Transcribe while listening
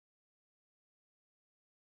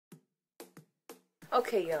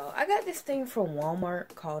Okay, y'all, I got this thing from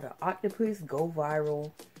Walmart called an Octopus Go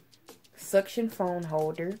Viral suction phone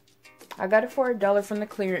holder. I got it for $1 from the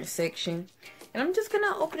clearance section, and I'm just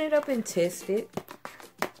gonna open it up and test it.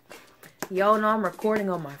 Y'all know I'm recording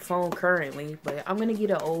on my phone currently, but I'm gonna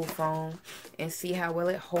get an old phone and see how well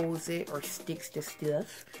it holds it or sticks to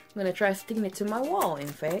stuff. I'm gonna try sticking it to my wall, in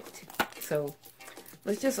fact. So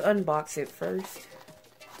let's just unbox it first.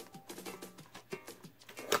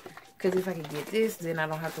 Because if I can get this, then I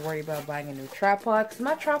don't have to worry about buying a new tripod. Because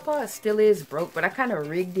my tripod still is broke, but I kind of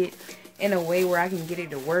rigged it in a way where I can get it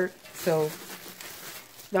to work. So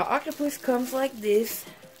the Octopus comes like this.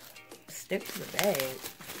 Stick to the bag.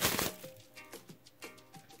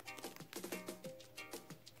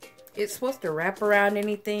 It's supposed to wrap around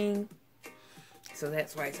anything. So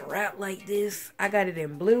that's why it's wrapped like this. I got it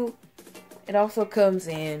in blue. It also comes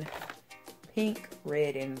in pink,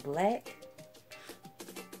 red, and black.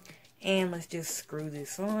 And let's just screw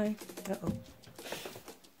this on. Uh-oh.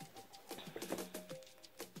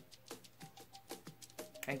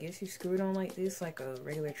 I guess you screw it on like this, like a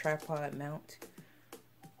regular tripod mount.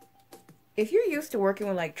 If you're used to working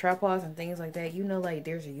with like tripods and things like that, you know like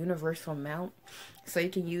there's a universal mount. So you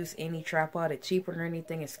can use any tripod, a cheap one or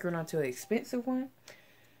anything, and screw it onto an expensive one.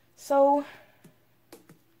 So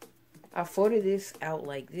I folded this out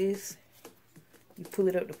like this. You pull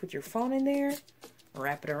it up to put your phone in there.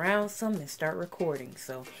 Wrap it around something and start recording.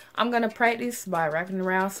 So I'm gonna practice by wrapping it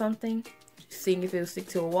around something, seeing if it'll stick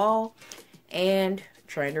to a wall, and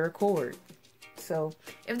trying to record. So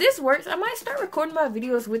if this works, I might start recording my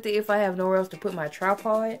videos with it if I have nowhere else to put my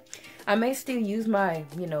tripod. I may still use my,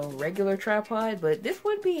 regular tripod, but this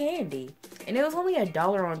would be handy. And it was only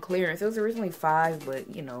 $1 on clearance. It was originally $5,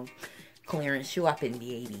 but clearance show up in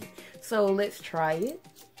the 80. So let's try it.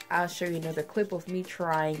 I'll show you another clip of me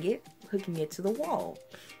trying it, hooking it to the wall.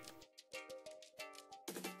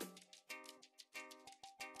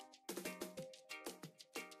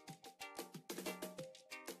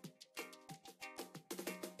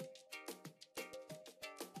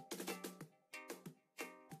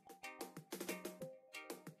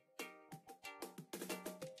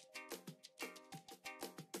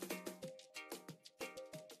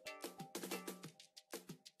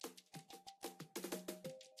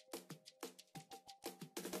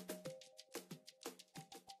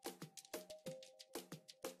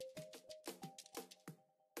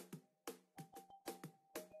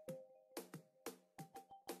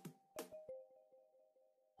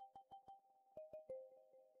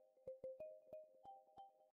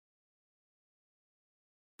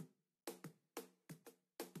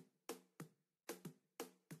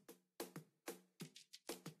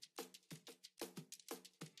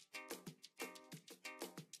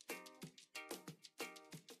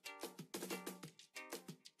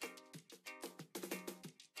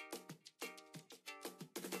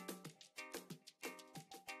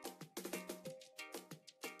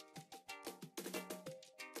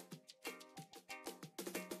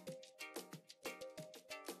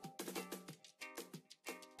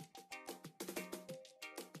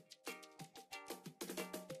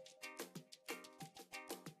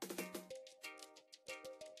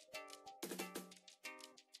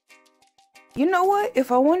 You know what?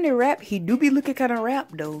 If I wanted to rap, he do be looking kind of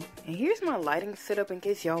rap though. And here's my lighting setup in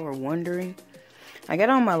case y'all were wondering. I got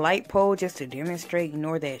on my light pole just to demonstrate.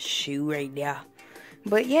 Ignore that shoe right there.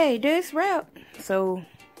 But yeah, it does rap. So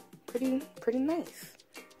pretty nice.